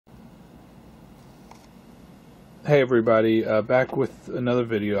Hey everybody, back with another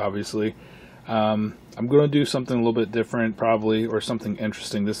video obviously. I'm going to do something a little bit different probably, or something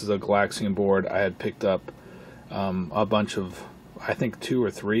interesting. This is a Galaxian board. I had picked up a bunch of, I think 2 or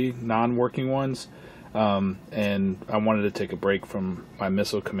 3 non-working ones, and I wanted to take a break from my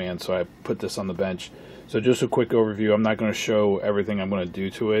missile command, so I put this on the bench. So just a quick overview. I'm not going to show everything I'm going to do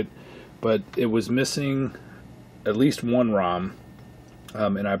to it, but it was missing at least one ROM,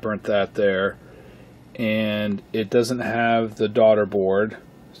 and I burnt that there. And it doesn't have the daughter board,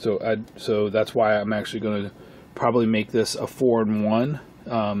 so that's why I'm actually going to probably make this a 4-in-1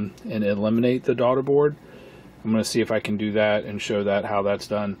 and eliminate the daughter board. I'm going to see if I can do that and show that how that's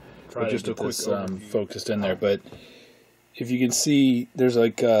done. But just a quick focused in there. But if you can see, there's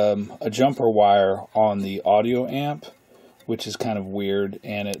like a jumper wire on the audio amp, which is kind of weird,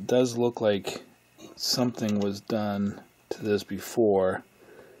 and it does look like something was done to this before.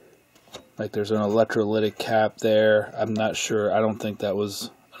 Like there's an electrolytic cap there. I'm not sure. I don't think that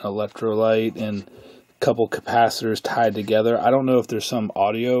was an electrolyte, and a couple capacitors tied together. I don't know if there's some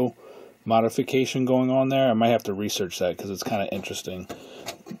audio modification going on there. I might have to research that because it's kind of interesting.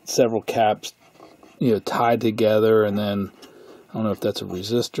 Several caps, tied together, and then I don't know if that's a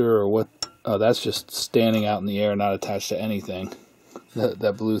resistor or what. Oh, that's just standing out in the air, not attached to anything.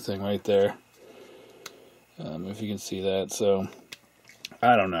 That blue thing right there. If you can see that. So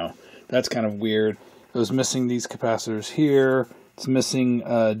I don't know. That's kind of weird. It was missing these capacitors here. It's missing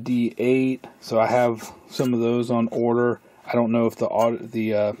D8, so I have some of those on order. I don't know if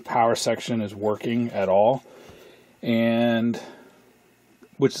the power section is working at all, and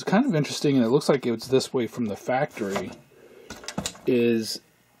which is kind of interesting. And it looks like it's this way from the factory. Is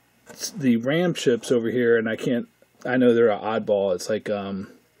the RAM chips over here? And I know they're an oddball. It's like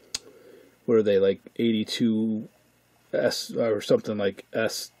what are they, like 82? S or something like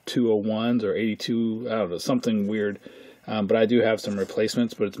S201s or 82, I don't know, something weird. But I do have some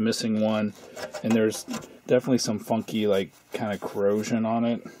replacements, but it's missing one, and there's definitely some funky, like, kind of corrosion on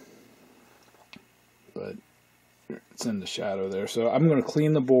it. But it's in the shadow there. So I'm going to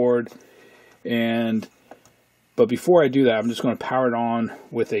clean the board, but before I do that, I'm just going to power it on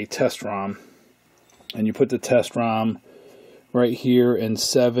with a test ROM. And you put the test ROM right here in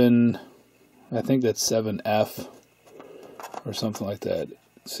 7, I think that's 7F. Or something like that.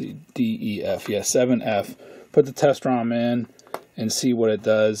 Let's see, DEF, yeah, 7F. Put the test ROM in and see what it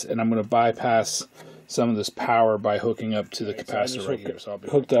does. And I'm going to bypass some of this power by hooking up to the capacitor right here. So I'll be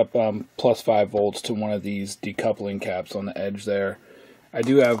hooked up plus 5 volts to one of these decoupling caps on the edge there. I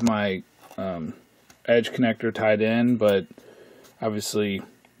do have my edge connector tied in, but obviously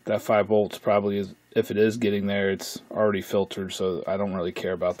that 5 volts probably is, if it is getting there, it's already filtered, so I don't really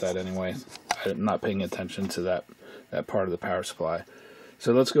care about that anyway. I'm not paying attention to that part of the power supply.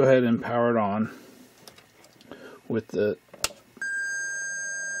 So let's go ahead and power it on with the,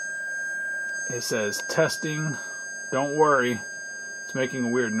 it says testing, don't worry, it's making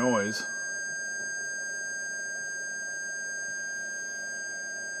a weird noise.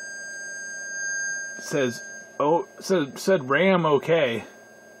 It says, oh, said RAM okay.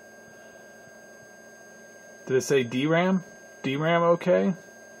 Did it say DRAM? DRAM okay?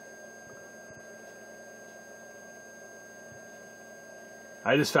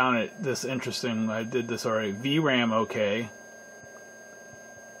 I just found this interesting. I did this already. VRAM okay.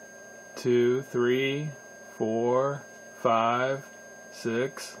 2, 3, 4, 5,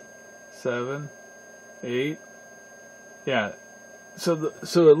 6, 7, 8. Yeah. So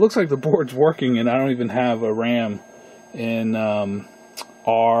it looks like the board's working, and I don't even have a RAM in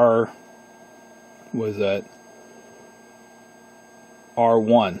R. What is that?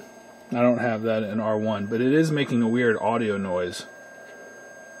 R1. I don't have that in R1, but it is making a weird audio noise.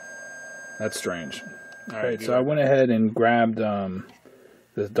 That's strange. Alright, so I went ahead and grabbed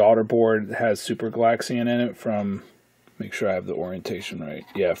this daughter board that has Super Galaxian in it from, make sure I have the orientation right.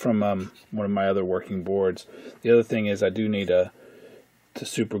 Yeah, from one of my other working boards. The other thing is I do need to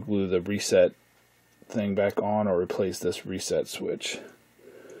super glue the reset thing back on, or replace this reset switch.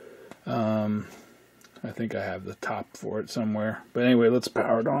 I think I have the top for it somewhere. But anyway, let's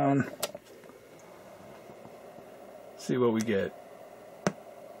power it on. See what we get.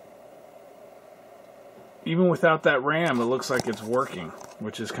 Even without that RAM, it looks like it's working,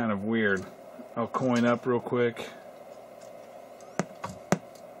 which is kind of weird. I'll coin up real quick.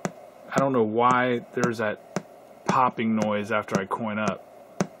 I don't know why there's that popping noise after I coin up.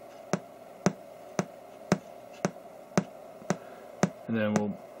 And then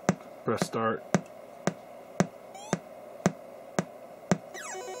we'll press start.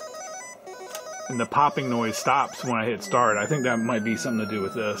 And the popping noise stops when I hit start. I think that might be something to do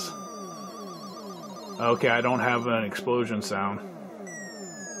with this. Okay, I don't have an explosion sound.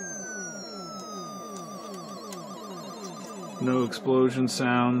 No explosion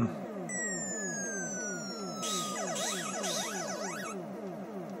sound.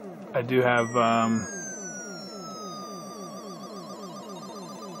 I do have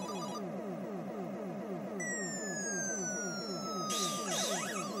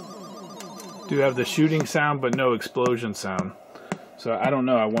the shooting sound, but no explosion sound. So I don't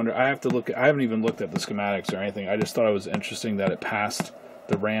know. I wonder. I have to look. I haven't even looked at the schematics or anything. I just thought it was interesting that it passed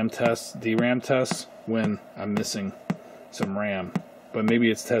the RAM test, DRAM test, when I'm missing some RAM. But maybe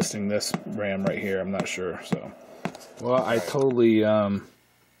it's testing this RAM right here. I'm not sure. So, well, I totally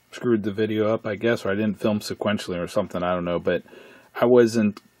screwed the video up, I guess, or I didn't film sequentially or something. I don't know. But I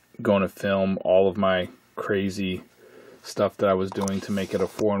wasn't going to film all of my crazy stuff that I was doing to make it a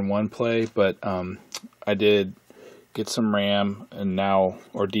 4-in-1 play, but I did get some RAM and now,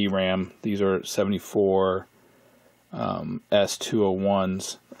 or DRAM. These are 74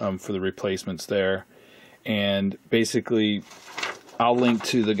 S201s for the replacements there. And basically, I'll link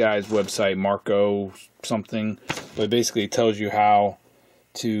to the guy's website, Marco something, but basically it tells you how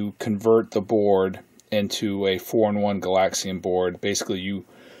to convert the board into a 4-in-1 Galaxian board. Basically, you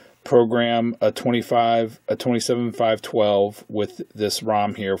program a 27512 with this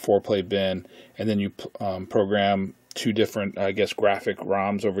ROM here, 4-play bin, and then you program two different, I guess, graphic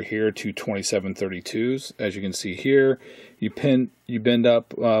ROMs over here, two 2732s. As you can see here, you bend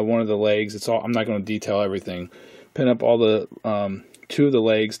up one of the legs. It's all, I'm not going to detail everything. Pin up all the two of the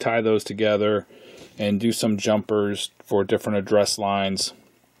legs, tie those together, and do some jumpers for different address lines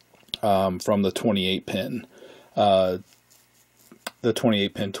from the 28 pin. The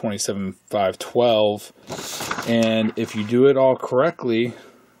 28 pin 27512, and if you do it all correctly,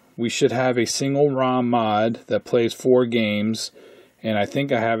 we should have a single ROM mod that plays 4 games, and I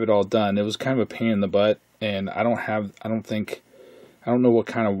think I have it all done. It was kind of a pain in the butt, and I don't know what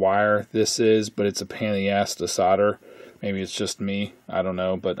kind of wire this is, but it's a pain in the ass to solder. Maybe it's just me, I don't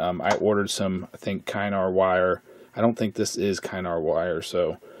know, but I ordered some, I think, Kynar wire. I don't think this is Kynar wire,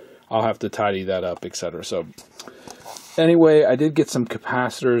 so I'll have to tidy that up, etc. So anyway, I did get some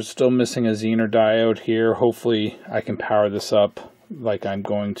capacitors, still missing a Zener diode here. Hopefully I can power this up like I'm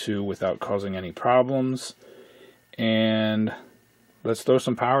going to without causing any problems. And let's throw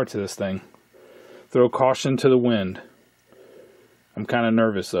some power to this thing. Throw caution to the wind. I'm kind of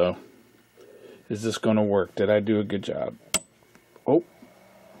nervous though. Is this going to work? Did I do a good job?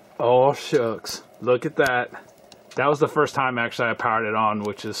 Oh shucks. Look at that. That was the first time actually I powered it on,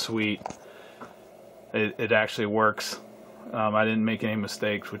 which is sweet. It actually works. I didn't make any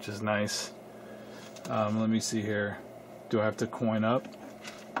mistakes, which is nice. Let me see here. Do I have to coin up?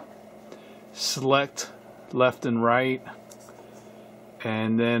 Select left and right,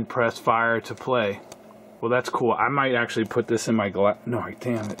 and then press fire to play. Well, that's cool. I might actually put this in my No,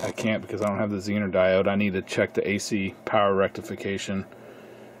 damn it, I can't because I don't have the Zener diode. I need to check the AC power rectification.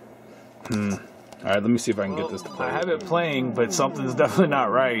 All right, let me see if I can get this to play. I have it playing, but something's definitely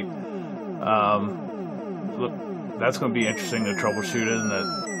not right. Look, that's going to be interesting to troubleshoot, isn't it?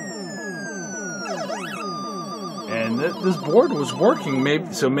 And this board was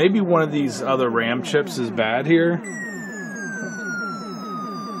working, so maybe one of these other RAM chips is bad here.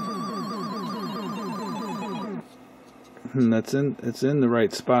 It's in the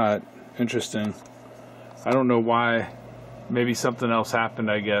right spot. Interesting. I don't know why. Maybe something else happened,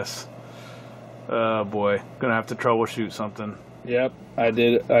 I guess. Oh boy, gonna have to troubleshoot something. Yep, I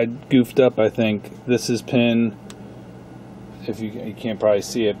did. I goofed up, I think. This is pin, if you can't probably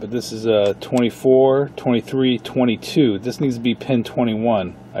see it, but this is 24, 23, 22. This needs to be pin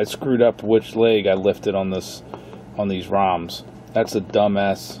 21. I screwed up which leg I lifted on these ROMs. That's a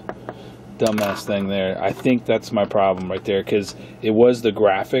dumbass thing there. I think that's my problem right there, because it was the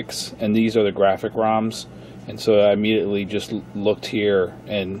graphics, and these are the graphic ROMs, and so I immediately just looked here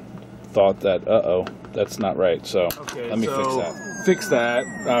and thought that, uh-oh, that's not right. So okay, let me fix that. Fix that,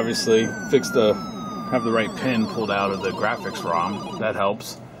 obviously. Have the right pin pulled out of the graphics ROM. That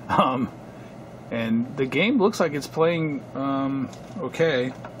helps. And the game looks like it's playing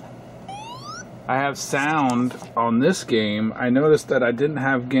okay. I have sound on this game. I noticed that I didn't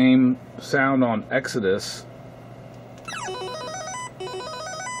have game sound on Exodus.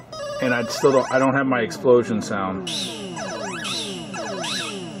 And I don't have my explosion sound.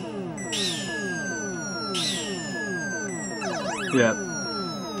 Yeah,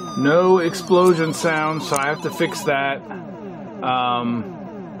 no explosion sound, so I have to fix that.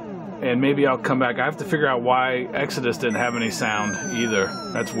 And maybe I'll come back. I have to figure out why Exodus didn't have any sound either.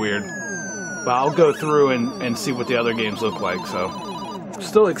 That's weird. But I'll go through and see what the other games look like. So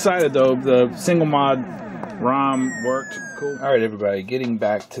Still excited though. The single mod ROM worked. Cool. All right, everybody, getting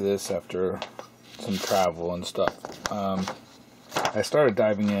back to this after some travel and stuff. I started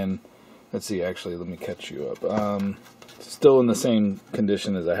diving in. Let's see, actually, let me catch you up. Still in the same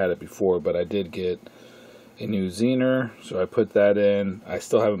condition as I had it before, but I did get a new Zener, so I put that in. I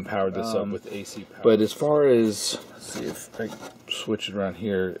still haven't powered this up with AC power. But as far as, let's see if I switch it around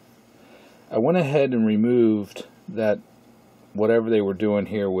here, I went ahead and removed that, whatever they were doing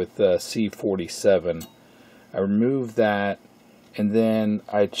here with C47. I removed that, and then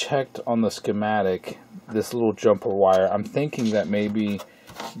I checked on the schematic, this little jumper wire. I'm thinking that maybe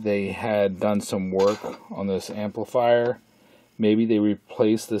they had done some work on this amplifier. Maybe they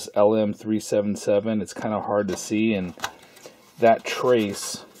replaced this LM377. It's kind of hard to see, and that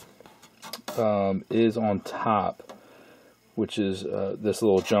trace is on top, which is this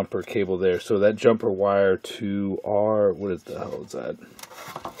little jumper cable there. So that jumper wire to our, what is the hell is that?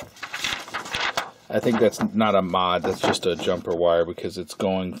 I think that's not a mod, that's just a jumper wire, because it's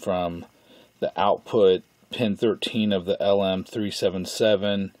going from the output pin 13 of the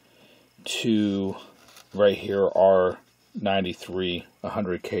LM377 to right here our 93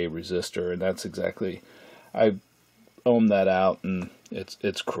 100K resistor, and that's exactly, I ohmed that out and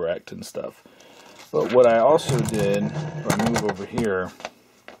it's correct and stuff. But what I also did, if I move over here,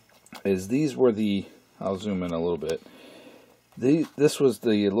 is these were the, I'll zoom in a little bit, this was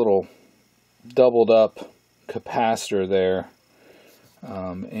the little doubled up capacitor there,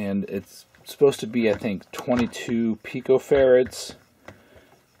 and it's supposed to be, I think, 22 picofarads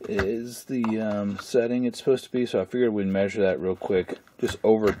is the setting it's supposed to be, so I figured we'd measure that real quick, just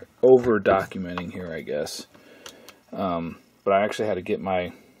over documenting here, I guess. But I actually had to get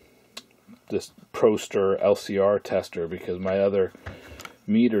this ProStir LCR tester, because my other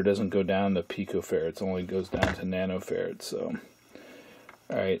meter doesn't go down to picofarads, it only goes down to nanofarads. So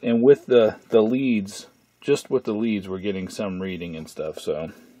alright, and with the leads, just with the leads, we're getting some reading and stuff,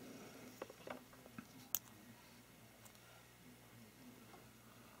 so.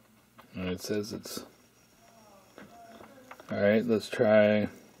 And it says it's, alright, let's try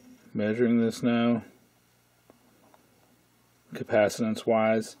measuring this now, capacitance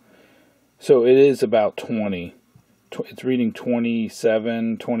wise. So it is about 20. It's reading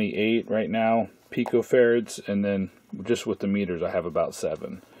 27, 28 right now, picofarads, and then just with the meters I have about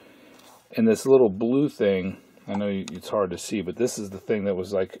 7. And this little blue thing, I know it's hard to see, but this is the thing that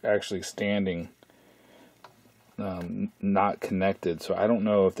was like actually standing not connected. So I don't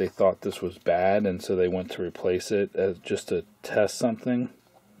know if they thought this was bad and so they went to replace it as just to test something.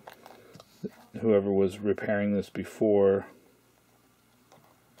 Whoever was repairing this before.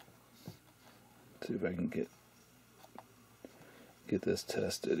 Let's see if I can get this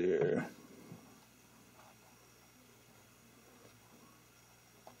tested here.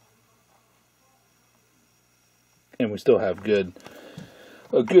 And we still have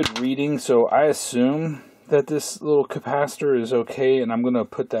a good reading, so I assume that this little capacitor is okay, and I'm going to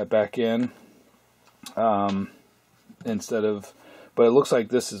put that back in instead of, but it looks like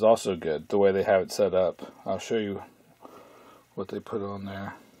this is also good the way they have it set up. I'll show you what they put on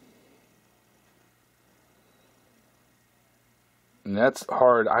there. And that's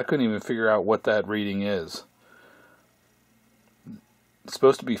hard. I couldn't even figure out what that reading is. It's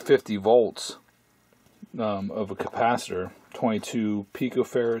supposed to be 50 volts of a capacitor, 22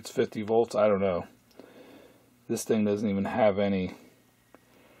 picofarads, 50 volts. I don't know. This thing doesn't even have any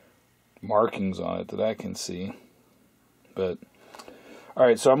markings on it that I can see. But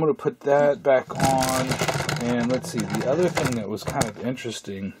alright, so I'm going to put that back on. And let's see, the other thing that was kind of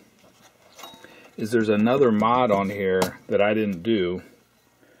interesting is there's another mod on here that I didn't do,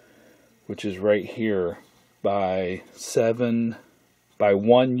 which is right here by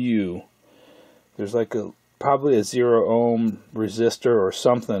 1U. There's like probably a 0 ohm resistor or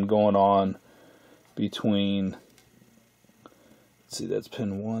something going on between, let's see, that's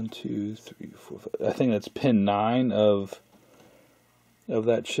pin 1, 2, 3, 4, 5. I think that's pin 9 of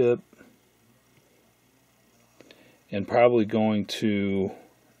that chip, and probably going to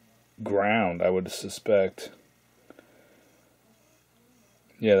ground, I would suspect.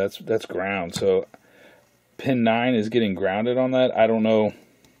 Yeah, that's ground. So pin 9 is getting grounded on that. I don't know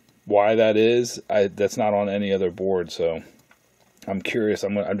why that is. That's not on any other board, so I'm curious.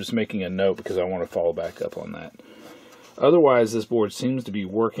 I'm just making a note because I want to follow back up on that. Otherwise, this board seems to be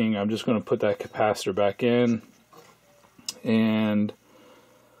working. I'm just going to put that capacitor back in, and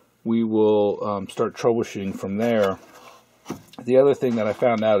we will start troubleshooting from there. The other thing that I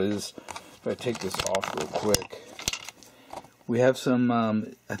found out is, if I take this off real quick, we have some,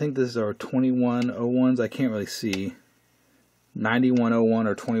 I think this is our 2101s. I can't really see. 9101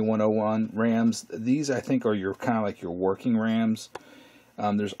 or 2101 RAMs. These I think are your kind of like your working RAMs.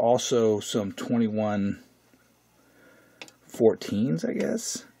 There's also some 2114s, I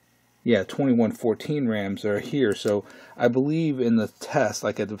guess. Yeah, 2114 RAMs are here. So I believe in the test,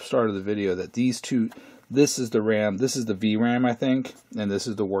 like at the start of the video, that these two, this is the RAM, this is the VRAM, I think, and this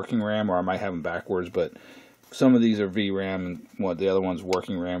is the working RAM, or I might have them backwards, but some of these are VRAM and what the other one's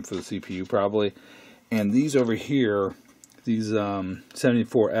working RAM for the CPU probably. And these over here, these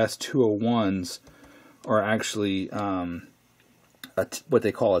 74S201s are actually what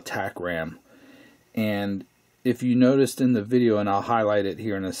they call a TAC RAM. And if you noticed in the video, and I'll highlight it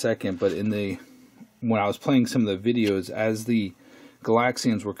here in a second, but when I was playing some of the videos, as the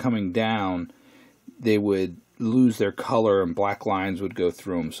Galaxians were coming down, they would lose their color and black lines would go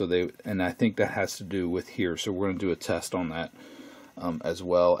through them. So and I think that has to do with here. So we're going to do a test on that, as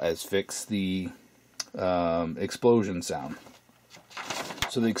well as fix the explosion sound.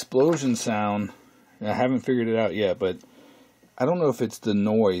 So the explosion sound, I haven't figured it out yet, but I don't know if it's the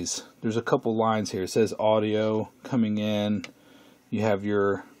noise. There's a couple lines here. It says audio coming in. You have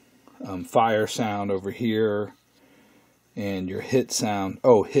your fire sound over here, and your hit sound.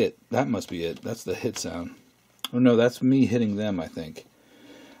 Oh, hit. That must be it. That's the hit sound. Oh no, that's me hitting them, I think.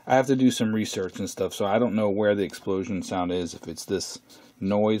 I have to do some research and stuff, so I don't know where the explosion sound is, if it's this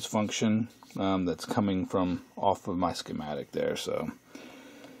noise function that's coming from off of my schematic there. So I'm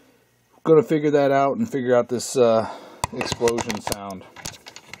going to figure that out and figure out this explosion sound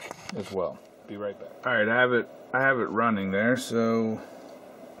as well. Be right back. All right, I have it running there. So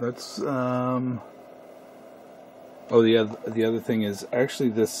let's oh, the other thing is actually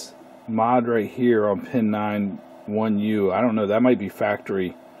this mod right here on pin 9 1U. I don't know, that might be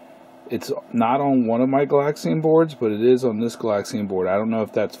factory. It's not on one of my Galaxian boards, but it is on this Galaxian board. I don't know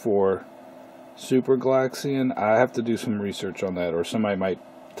if that's for Super Galaxian. I have to do some research on that, or somebody might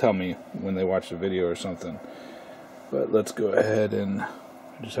tell me when they watch the video or something. But let's go ahead and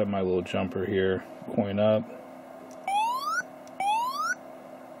just have my little jumper here, coin up,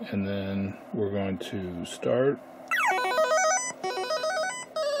 and then we're going to start.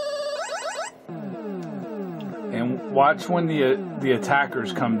 And watch when the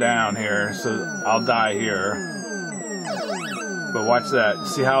attackers come down here, so I'll die here. But watch that.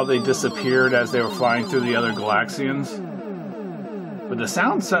 See how they disappeared as they were flying through the other Galaxians? But the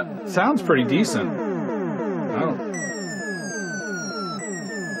sound sounds pretty decent. Oh.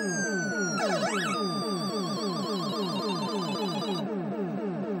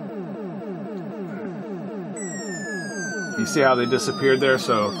 You see how they disappeared there?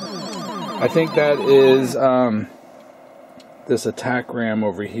 So I think that is this attack RAM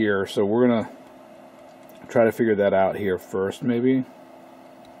over here. So we're gonna try to figure that out here first, maybe.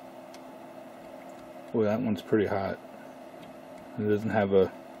 Boy, that one's pretty hot. It doesn't have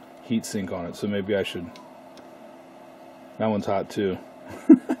a heat sink on it, so maybe I should. That one's hot too.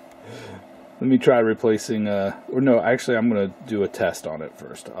 Let me try replacing. Or no, actually, I'm gonna do a test on it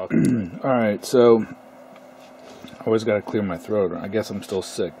first. All right, so I always got to clear my throat. I guess I'm still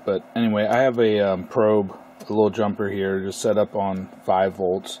sick, but anyway, I have a probe, a little jumper here, just set up on 5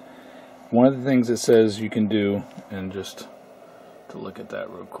 volts. One of the things it says you can do, and just to look at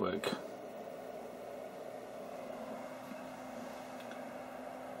that real quick.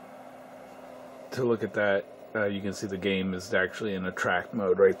 To look at that, you can see the game is actually in attract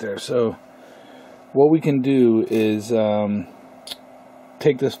mode right there. So what we can do is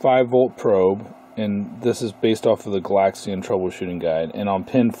take this 5-volt probe, and this is based off of the Galaxian troubleshooting guide, and on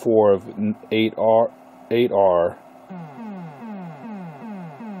pin 4 of 8R,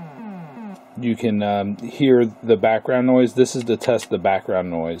 you can hear the background noise. This is to test the background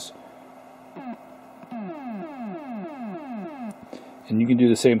noise. And you can do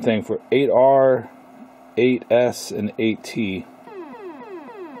the same thing for 8R, 8S, and 8T.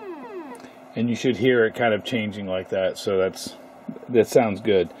 And you should hear it kind of changing like that, so that sounds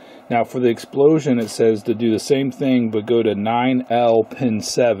good. Now for the explosion, it says to do the same thing, but go to 9L pin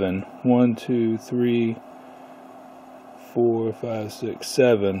 7. 1, 2, 3, 4, 5, 6,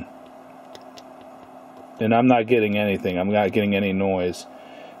 7. And I'm not getting anything. I'm not getting any noise.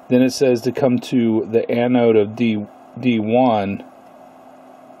 Then it says to come to the anode of D1,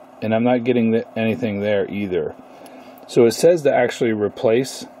 and I'm not getting anything there either. So it says to actually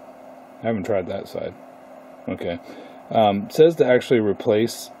replace. I haven't tried that side. Okay. It says to actually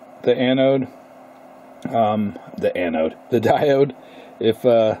replace the anode, the diode, if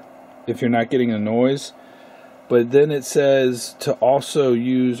you're not getting a noise. But then it says to also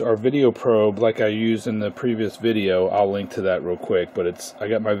use our video probe like I used in the previous video. I'll link to that real quick. But I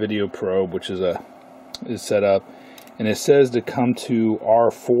got my video probe, which is set up, and it says to come to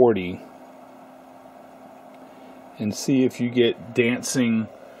R40 and see if you get dancing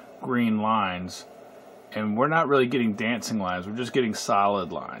green lines. And we're not really getting dancing lines, we're just getting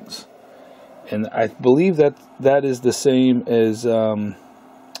solid lines. And I believe that that is the same as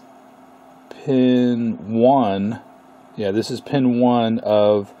pin 1. Yeah, this is pin 1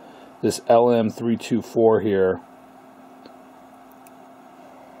 of this LM324 here.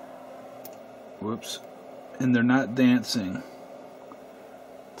 Whoops. And they're not dancing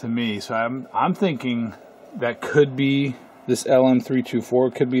to me. So I'm thinking that could be this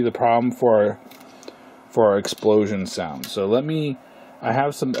LM324 could be the problem for our explosion sound. So I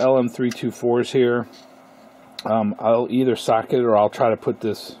have some LM324s here. I'll either socket it or I'll try to put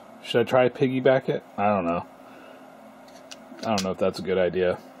this. Should I try to piggyback it? I don't know. I don't know if that's a good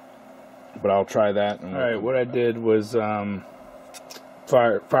idea, but I'll try that. Alright, what I did was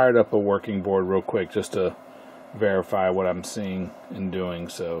fired up a working board real quick just to verify what I'm seeing and doing.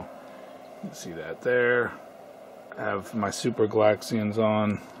 So you can see that there. I have my Super Galaxians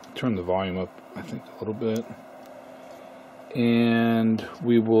on. Turn the volume up, I think, a little bit. And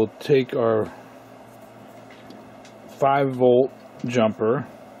we will take our 5-volt jumper,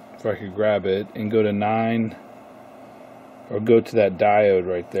 if I could grab it, and go to 9, or go to that diode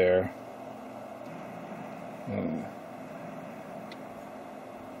right there.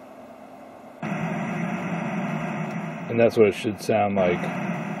 And that's what it should sound like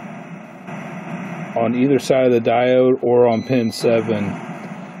on either side of the diode or on pin 7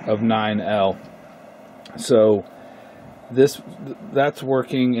 of 9L. So that's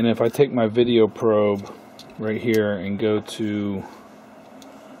working. And if I take my video probe right here and go to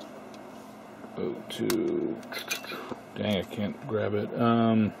dang, I can't grab it.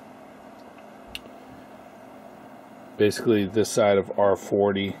 Basically this side of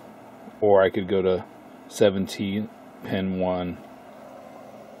R40, or I could go to 17 pin 1.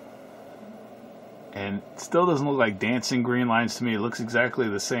 And it still doesn't look like dancing green lines to me. It looks exactly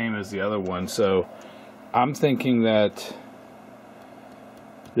the same as the other one. So I'm thinking that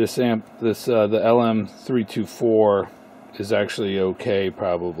the LM324 is actually okay,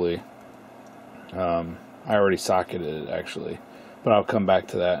 probably. I already socketed it actually, but I'll come back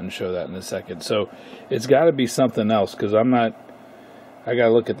to that and show that in a second. So it's got to be something else, because I got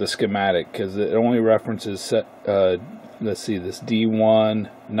to look at the schematic, because it only references let's see, this D1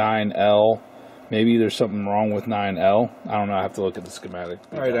 9L. Maybe there's something wrong with 9L. I don't know. I have to look at the schematic.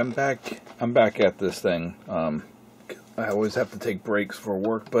 All right, I'm back at this thing. I always have to take breaks for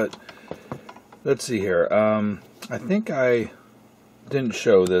work, but let's see here. I think I didn't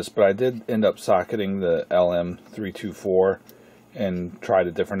show this, but I did end up socketing the LM324 and tried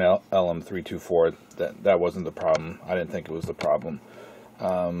a different LM324. That wasn't the problem. I didn't think it was the problem.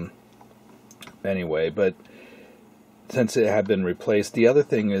 Anyway, but since it had been replaced, the other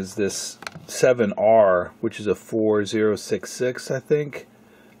thing is this 7R, which is a 4066, I think.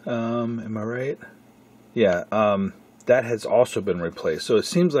 Am I right? Yeah. That has also been replaced. So it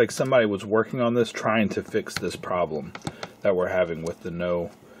seems like somebody was working on this, trying to fix this problem that we're having with the no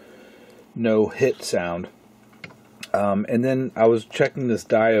hit sound. And then I was checking this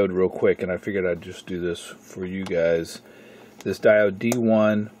diode real quick, and I figured I'd just do this for you guys. This diode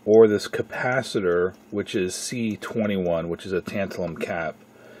D1, or this capacitor, which is C21, which is a tantalum cap.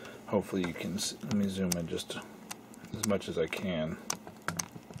 Hopefully you can see. Let me zoom in just as much as I can.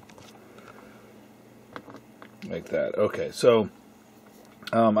 Like that. Okay, so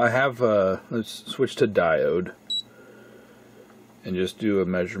I have, let's switch to diode and just do a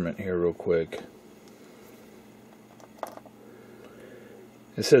measurement here real quick.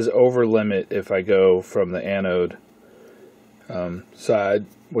 It says over limit if I go from the anode side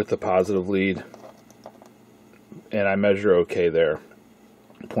with the positive lead, and I measure okay there,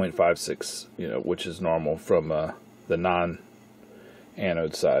 0.56, which is normal from the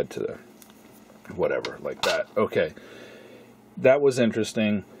non-anode side to the whatever, like that. Okay, that was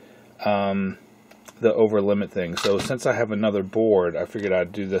interesting, the over limit thing. So since I have another board, I figured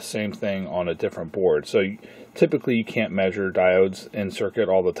I'd do the same thing on a different board. So typically you can't measure diodes in circuit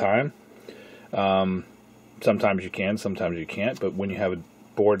all the time. Sometimes you can, sometimes you can't, but when you have a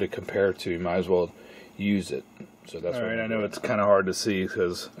board to compare to, you might as well use it. So that's all right. I know it's kind of hard to see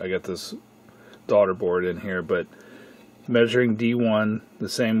because I got this daughter board in here, but measuring D1 the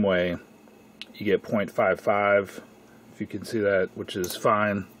same way, you get 0.55, if you can see that, which is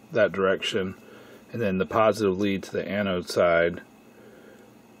fine, that direction. And then the positive lead to the anode side,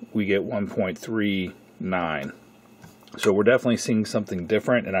 we get 1.39. So we're definitely seeing something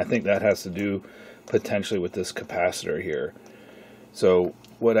different, and I think that has to do potentially with this capacitor here. So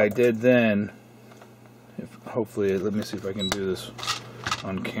what I did then hopefully, let me see if I can do this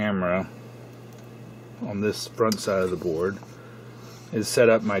on camera. On this front side of the board is set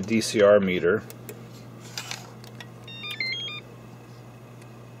up my DCR meter,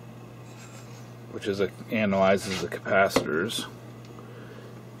 which is analyzes the capacitors.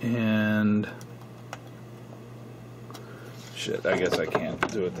 And shit, I guess I can't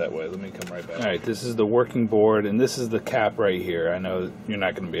do it that way. Let me come right back. Alright, this is the working board, and this is the cap right here. I know you're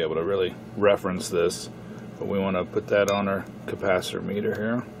not going to be able to really reference this, but we want to put that on our capacitor meter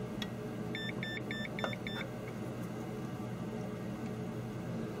here.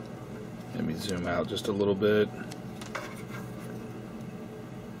 Let me zoom out just a little bit.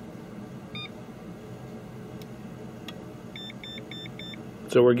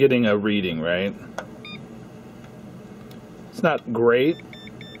 So we're getting a reading, right? It's not great,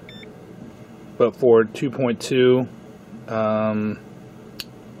 but for 2.2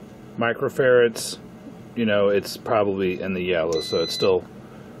 microfarads, you know, it's probably in the yellow, so it's still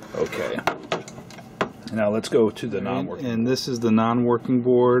okay. Now let's go to the non-working. And this is the non-working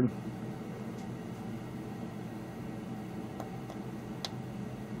board.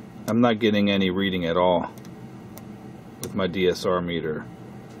 I'm not getting any reading at all with my DSR meter.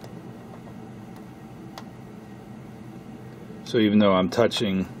 So even though I'm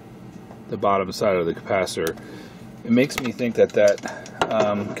touching the bottom side of the capacitor, it makes me think that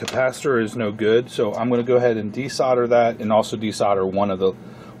capacitor is no good. So I'm going to go ahead and desolder that, and also desolder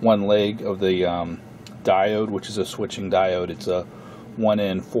one leg of the diode, which is a switching diode. It's a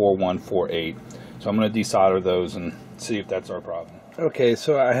 1N4148. So I'm going to desolder those and see if that's our problem. Okay,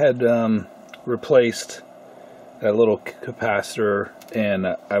 so I had replaced that little capacitor,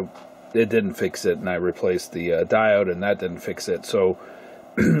 and it didn't fix it, and I replaced the diode, and that didn't fix it. So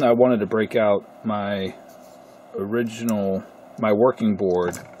I wanted to break out my working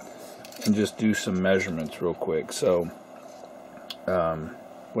board and just do some measurements real quick. So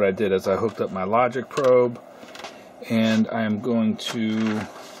what I did is I hooked up my logic probe, and I am going to,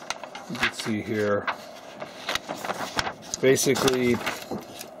 let's see here, basically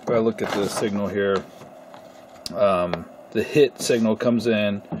if I look at the signal here, the hit signal comes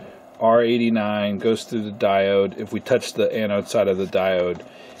in, R89 goes through the diode. If we touch the anode side of the diode,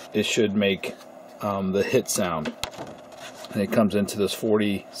 it should make the hit sound. And it comes into this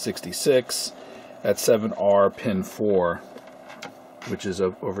 4066 at 7R pin 4, which is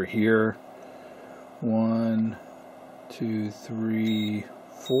over here. 1, 2, 3,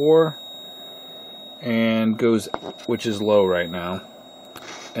 4. And goes, which is low right now.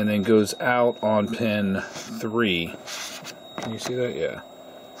 And then goes out on pin 3. Can you see that? Yeah.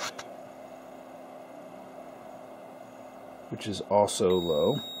 Which is also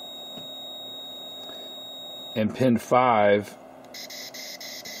low. And pin 5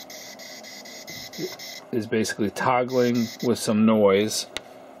 is basically toggling with some noise.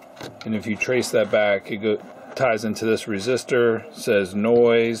 And if you trace that back, it ties into this resistor, says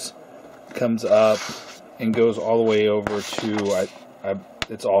noise, comes up and goes all the way over to,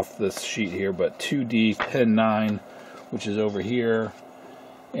 it's off this sheet here, but 2D pin 9, which is over here,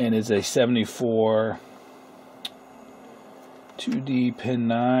 and is a 74 2D pin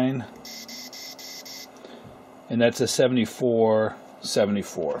 9, and that's a 74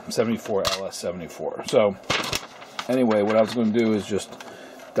 LS74. So anyway, what I was going to do is just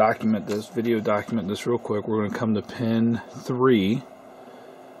document this real quick. We're going to come to pin 3,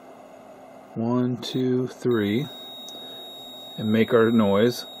 1, 2, 3, and make our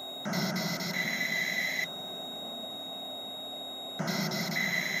noise.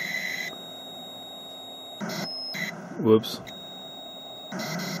 Whoops.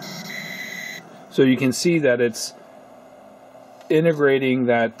 So you can see that it's integrating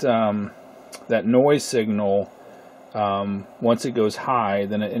that that noise signal. Once it goes high,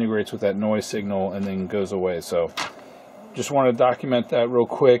 then it integrates with that noise signal and then goes away. So just want to document that real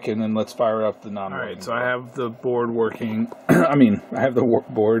quick, and then let's fire up the non-working. Alright, so I have the board working. I have the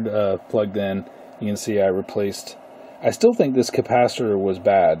board plugged in. You can see I replaced, I still think this capacitor was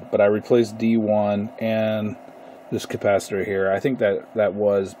bad, but I replaced D1 and this capacitor here. I think that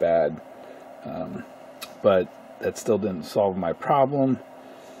was bad, but that still didn't solve my problem.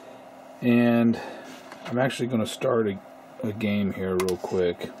 And I'm actually going to start a game here real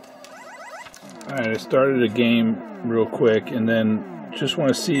quick. Alright, I started a game real quick, and then just want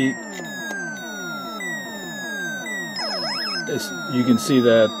to see, you can see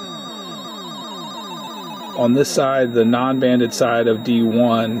that on this side, the non-banded side of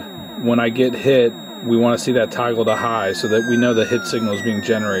D1, when I get hit, we want to see that toggle to high so that we know the hit signal is being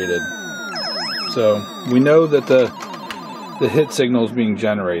generated. So we know that the hit signal is being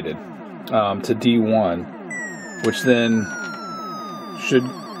generated. to D1, which then should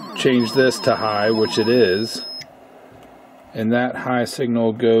change this to high, which it is, and that high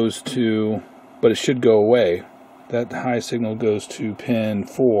signal goes to, but it should go away. That high signal goes to pin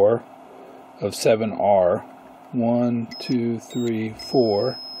 4 of 7R. 1, 2, 3,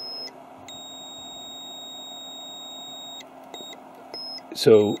 4.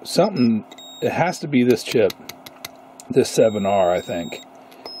 So something, it has to be this chip, this 7R, I think,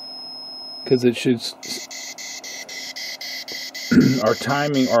 because it should, our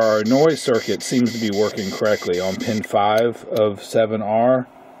timing, or our noise circuit seems to be working correctly on pin 5 of 7R,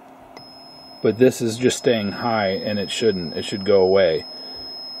 but this is just staying high, and it shouldn't. It should go away.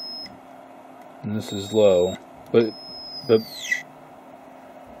 And this is low, but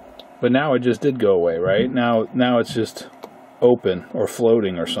now it just did go away, right? Now it's just open or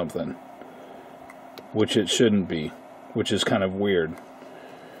floating or something, which it shouldn't be, which is kind of weird.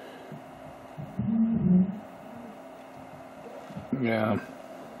 Yeah,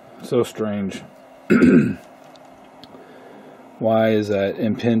 so strange. Why is that?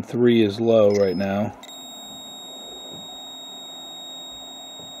 And pin 3 is low right now,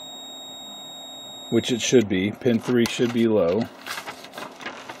 which it should be. Pin 3 should be low.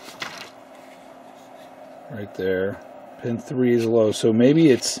 Right there. Pin 3 is low. So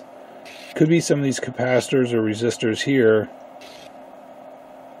maybe could be some of these capacitors or resistors here.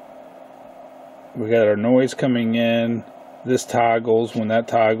 We got our noise coming in. This toggles. When that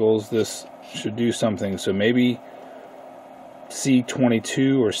toggles, this should do something. So maybe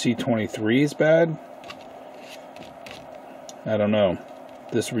C22 or C23 is bad? I don't know.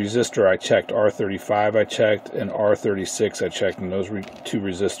 This resistor I checked, R35 I checked, and R36 I checked, and those two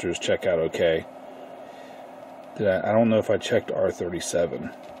resistors check out okay. I don't know if I checked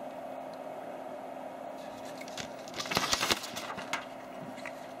R37.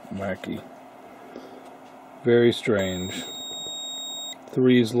 Wacky. Very strange.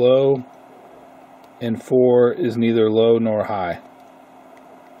 3 is low, and 4 is neither low nor high.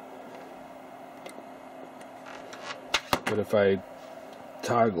 But if I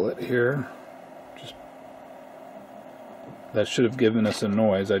toggle it here, that should have given us a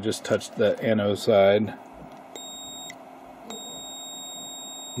noise. I just touched the anode side.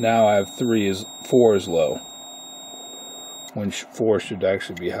 Now I have 4 is low, when 4 should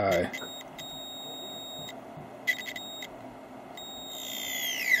actually be high.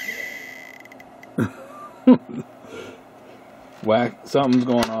 Whack, something's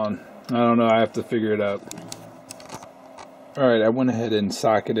going on. I don't know, I have to figure it out. Alright, I went ahead and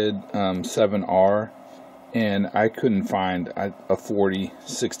socketed 7R, and I couldn't find a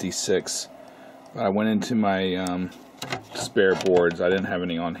 4066. I went into my spare boards. I didn't have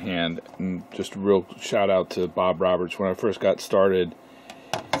any on hand. And just a real shout out to Bob Roberts. When I first got started,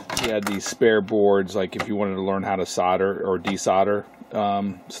 he had these spare boards, like if you wanted to learn how to solder or desolder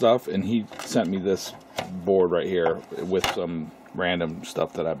stuff, and he sent me this board right here with some random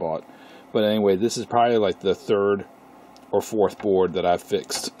stuff that I bought. But anyway, this is probably like the 3rd or 4th board that I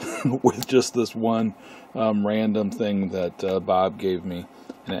fixed with just this one random thing that Bob gave me,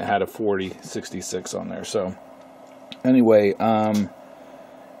 and it had a 4066 on there. So anyway,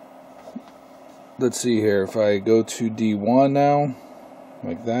 let's see here. If I go to D1 now,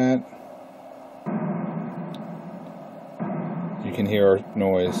 like that, you can hear our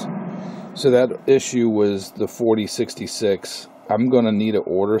noise. So that issue was the 4066. I'm going to need to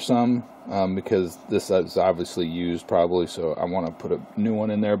order some because this is obviously used probably, so I want to put a new one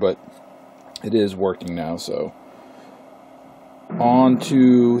in there, but it is working now. So on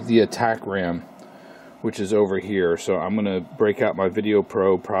to the attack RAM, which is over here. So I'm going to break out my Video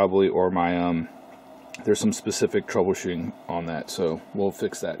Pro probably, or my there's some specific troubleshooting on that, so we'll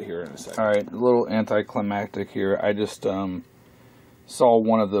fix that here in a second. Alright, a little anticlimactic here. I just saw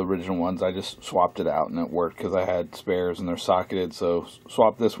one of the original ones. I just swapped it out and it worked because I had spares and they're socketed. So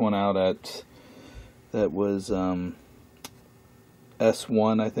swapped this one out at, that was S1,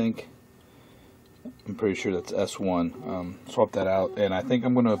 I think. I'm pretty sure that's S1. Swap that out, and I think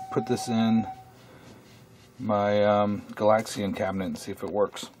I'm going to put this in my Galaxian cabinet and see if it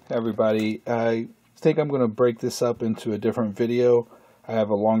works. Hey everybody, I think I'm going to break this up into a different video. I have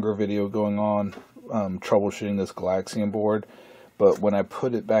a longer video going on troubleshooting this Galaxian board, but when I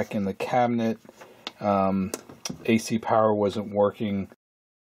put it back in the cabinet, AC power wasn't working.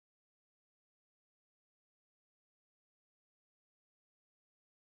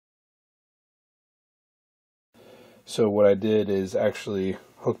 So what I did is actually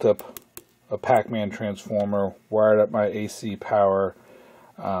hooked up a Pac-Man transformer, wired up my AC power,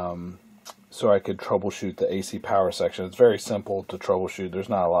 so I could troubleshoot the AC power section. It's very simple to troubleshoot. There's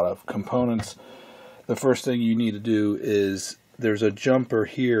not a lot of components. The first thing you need to do is, there's a jumper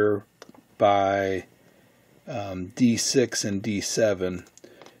here by D6 and D7.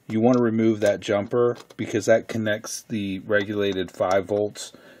 You want to remove that jumper because that connects the regulated 5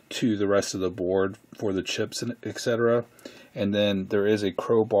 volts to the rest of the board for the chips and etc. And then there is a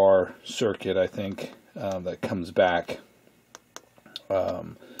crowbar circuit, I think, that comes back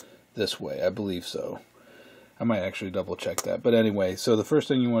this way. I believe so. I might actually double check that. But anyway, so the first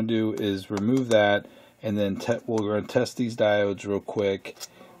thing you want to do is remove that, and then we're going to test these diodes real quick.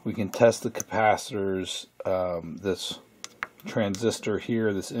 We can test the capacitors, this transistor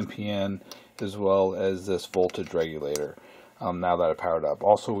here, this NPN, as well as this voltage regulator, now that I powered up.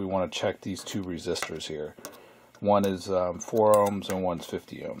 Also, we want to check these 2 resistors here. One is 4 ohms and one's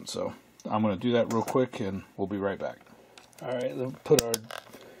 50 ohms. So I'm going to do that real quick and we'll be right back. Alright, let's put our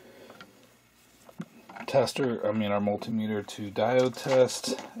our multimeter to diode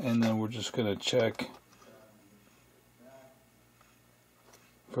test, and then we're just going to check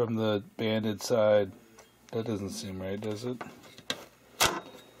from the banded side. That doesn't seem right, does it?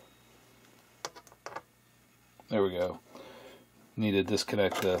 There we go. Need to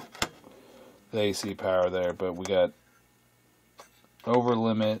disconnect the AC power there, but we got over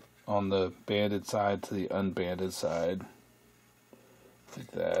limit on the banded side to the unbanded side,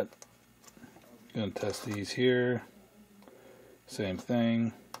 like that. Gonna test these here. Same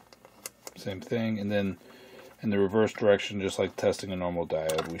thing, and then in the reverse direction, just like testing a normal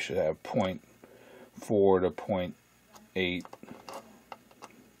diode, we should have 0.4 to 0.8.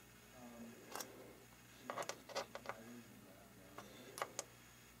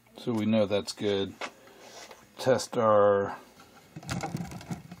 So we know that's good. Test our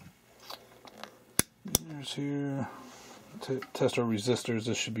meters here. Test our resistors.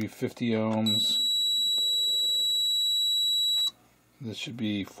 This should be 50 ohms. This should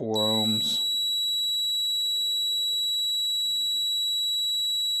be 4 ohms.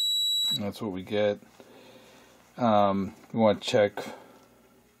 And that's what we get. We want to check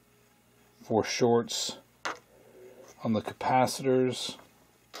for shorts on the capacitors.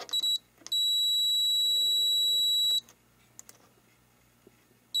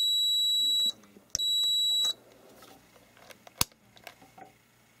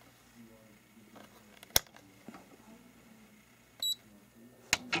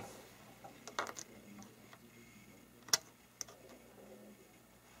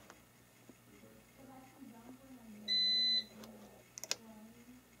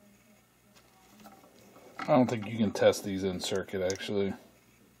 I don't think you can test these in circuit, actually.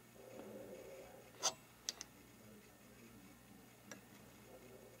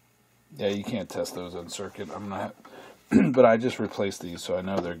 Yeah, you can't test those in circuit. I'm not, but I just replaced these, so I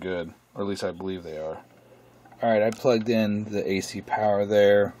know they're good, or at least I believe they are. Alright, I plugged in the AC power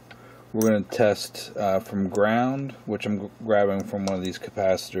there. We're going to test from ground, which I'm grabbing from one of these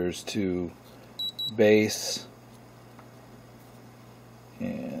capacitors, to base,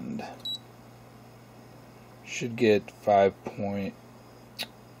 and should get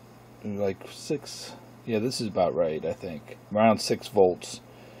 5.6. Yeah, this is about right, I think. Around 6 volts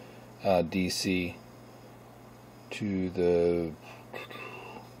DC to the,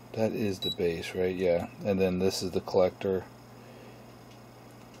 that is the base, right? Yeah. And then this is the collector,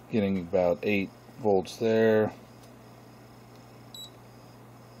 getting about 8 volts there,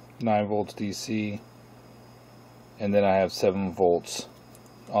 9 volts DC, and then I have 7 volts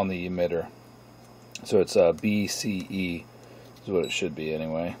on the emitter. So it's BCE is what it should be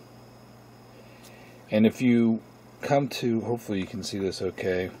anyway. And if you come to, hopefully you can see this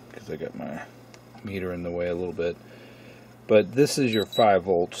okay, because I got my meter in the way a little bit, but this is your 5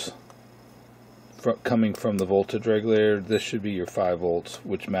 volts coming from the voltage regulator. This should be your 5 volts,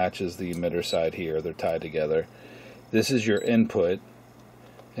 which matches the emitter side here. They're tied together. This is your input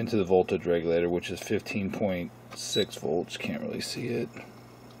into the voltage regulator, which is 15.6 volts. Can't really see it.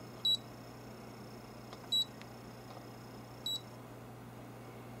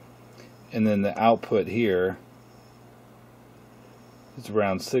 And then the output here is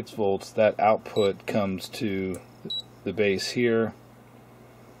around 6 volts. That output comes to the base here.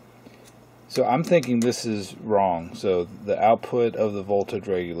 So I'm thinking this is wrong. So the output of the voltage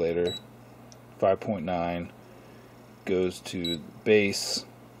regulator, 5.9, goes to base,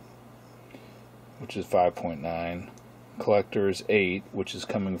 which is 5.9. Collector is 8, which is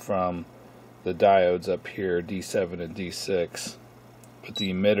coming from the diodes up here, D7 and D6. But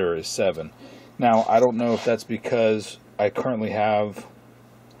the emitter is 7. Now, I don't know if that's because I currently have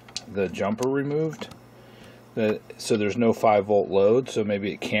the jumper removed, so there's no 5-volt load, so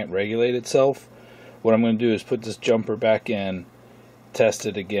maybe it can't regulate itself. What I'm going to do is put this jumper back in, test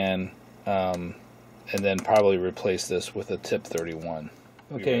it again, and then probably replace this with a tip 31.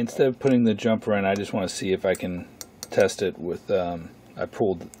 Okay, instead of putting the jumper in, I just want to see if I can test it with, I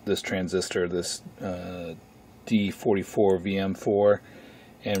pulled this transistor, this D44 VM4,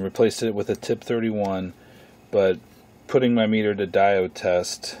 and replaced it with a tip 31, but putting my meter to diode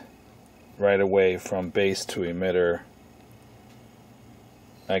test right away from base to emitter,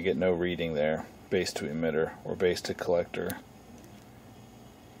 I get no reading there, base to emitter or base to collector,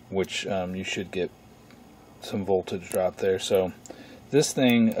 which you should get some voltage drop there. So this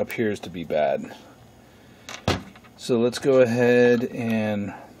thing appears to be bad. So let's go ahead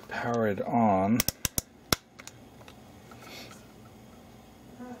and power it on.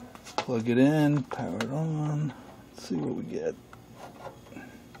 Plug it in, power it on. Let's see what we get.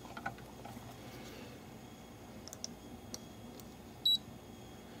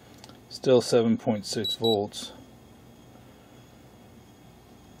 Still 7.6 volts.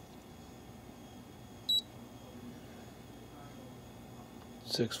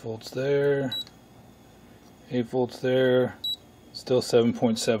 Six volts there, 8 volts there, still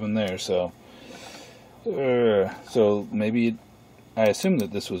 7.7 there. So maybe I assume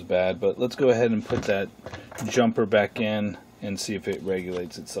that this was bad, but let's go ahead and put that jumper back in and see if it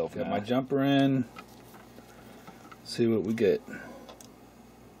regulates itself. Got my jumper in. See what we get.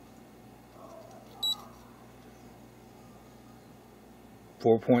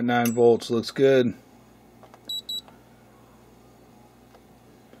 .9 volts looks good.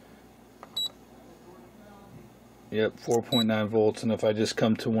 Yep, 4.9 volts, and if I just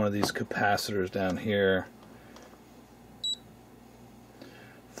come to one of these capacitors down here,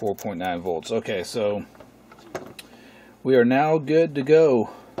 4.9 volts. Okay, so we are now good to go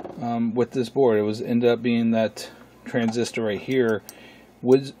with this board. It ended up being that transistor right here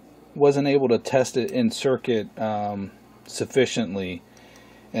wasn't able to test it in circuit sufficiently,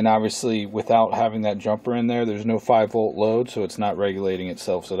 and obviously without having that jumper in there, there's no 5-volt load, so it's not regulating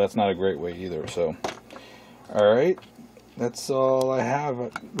itself. So that's not a great way either. So alright, that's all I have.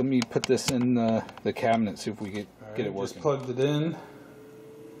 Let me put this in the cabinet, see if we get it working. Just plugged it in.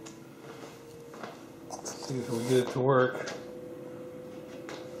 Let's see if we get it to work.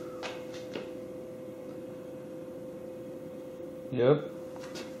 Yep.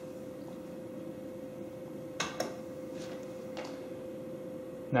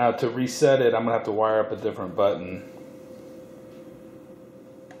 Now to reset it, I'm going to have to wire up a different button.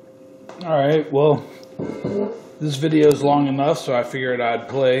 Alright, well, this video is long enough, so I figured I'd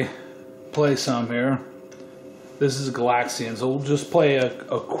play some here. This is Galaxian, so we'll just play a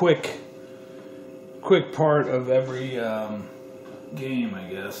quick part of every game, I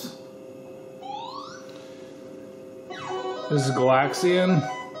guess. This is Galaxian.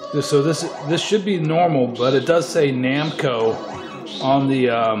 So this should be normal, but it does say Namco on the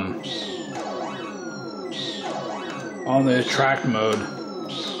track mode.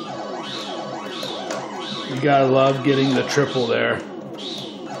 You gotta love getting the triple there.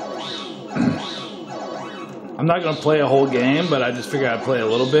 I'm not gonna play a whole game, but I just figured I'd play a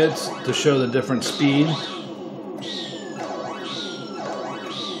little bit to show the different speed.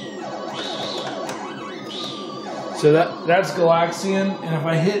 So that's Galaxian, and if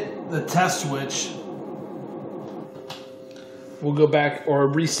I hit the test switch, we'll go back, or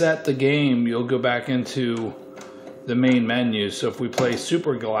reset the game, you'll go back into the main menu. So if we play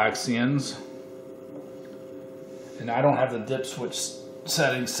Super Galaxians, and I don't have the dip switch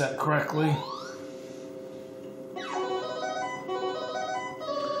settings set correctly.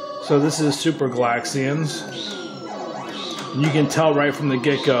 So this is Super Galaxians. And you can tell right from the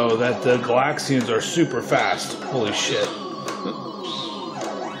get-go that the Galaxians are super fast. Holy shit.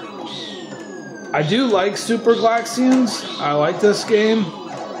 I do like Super Galaxians. I like this game.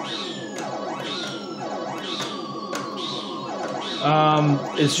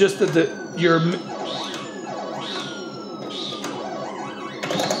 It's just that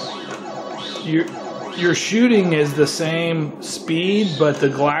your shooting is the same speed, but the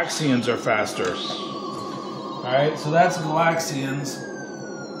Galaxians are faster. Alright, so that's Galaxians.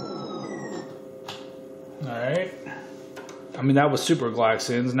 Alright. I mean, that was Super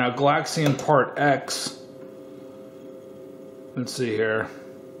Galaxians. Now, Galaxian Part X. Let's see here.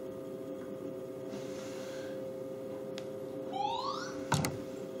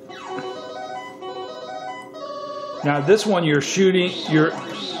 Now, this one you're shooting,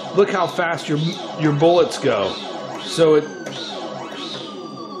 look how fast your bullets go. So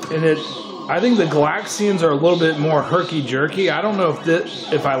I think the Galaxians are a little bit more herky-jerky. I don't know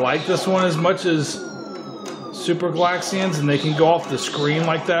if I like this one as much as Super Galaxians, and they can go off the screen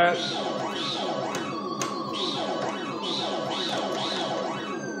like that.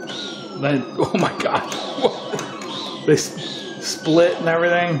 Then, oh my god, they split and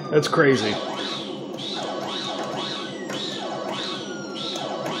everything. That's crazy.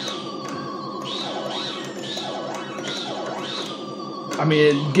 I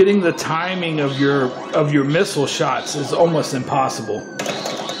mean, getting the timing of your missile shots is almost impossible.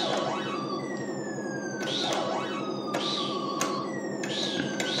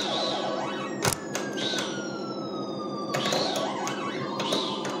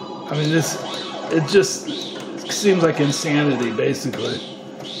 I mean, it just seems like insanity, basically.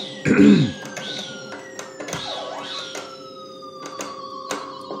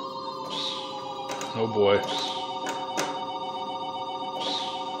 Oh boy.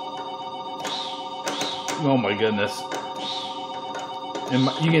 Oh my goodness. And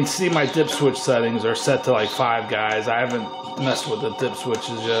you can see my dip switch settings are set to like 5 guys. I haven't messed with the dip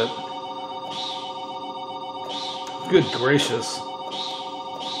switches yet. Good gracious.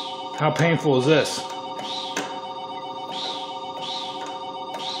 How painful is this?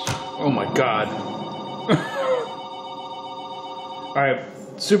 Oh my god. Alright,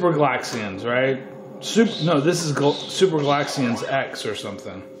 Super Galaxians, right? No, this is Super Galaxians X or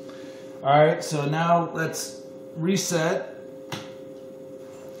something. Alright, so now let's reset.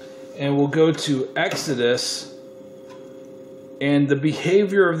 And we'll go to Exodus. And the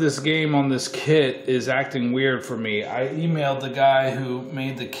behavior of this game on this kit is acting weird for me. I emailed the guy who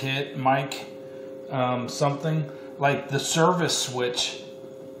made the kit, Mike something. Like the service switch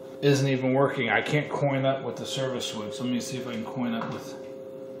isn't even working. I can't coin up with the service switch. Let me see if I can coin up with...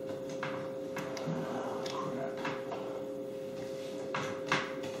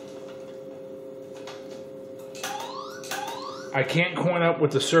 I can't coin up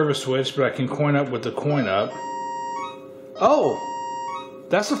with the service switch, but I can coin up with the coin up. Oh!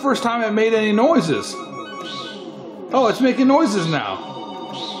 That's the first time it made any noises. Oh, it's making noises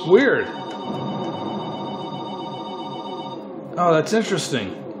now. Weird. Oh, that's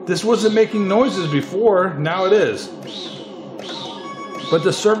interesting. This wasn't making noises before, now it is. But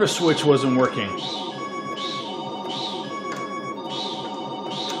the service switch wasn't working.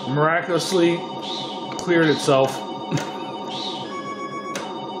 Miraculously cleared itself.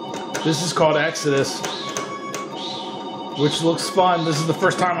 This is called Exodus, which looks fun. This is the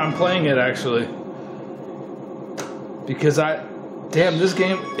first time I'm playing it, actually. Because damn, this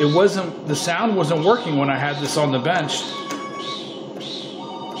game, the sound wasn't working when I had this on the bench.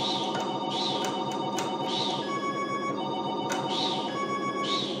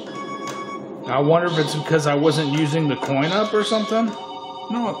 I wonder if it's because I wasn't using the coin up or something.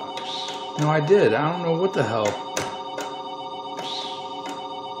 No, I did. I don't know what the hell.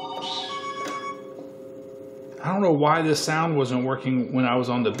 I don't know why this sound wasn't working when I was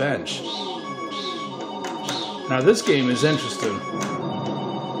on the bench. Now this game is interesting.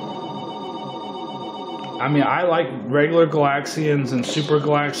 I mean, I like regular Galaxians and Super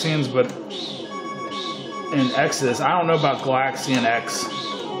Galaxians, but in Exodus, I don't know about Galaxian X.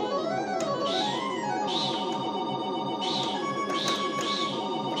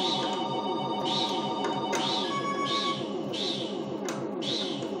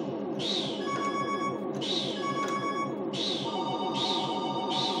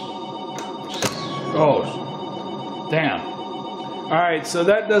 Oh, damn. Alright, so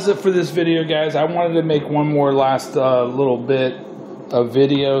that does it for this video, guys. I wanted to make one more last little bit of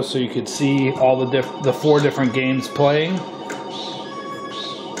video so you could see all the 4 different games playing.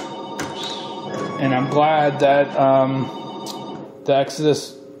 And I'm glad that the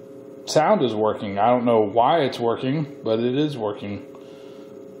Exodus sound is working. I don't know why it's working, but it is working.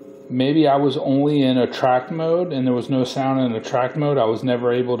 Maybe I was only in attract mode and there was no sound in attract mode. I was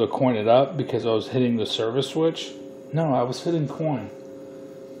never able to coin it up because I was hitting the service switch. No, I was hitting coin.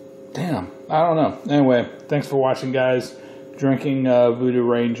 Damn, I don't know. Anyway, thanks for watching, guys. Drinking Voodoo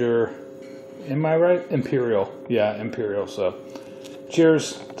Ranger. Am I right? Imperial. Yeah, Imperial. So,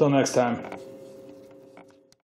 cheers. Till next time.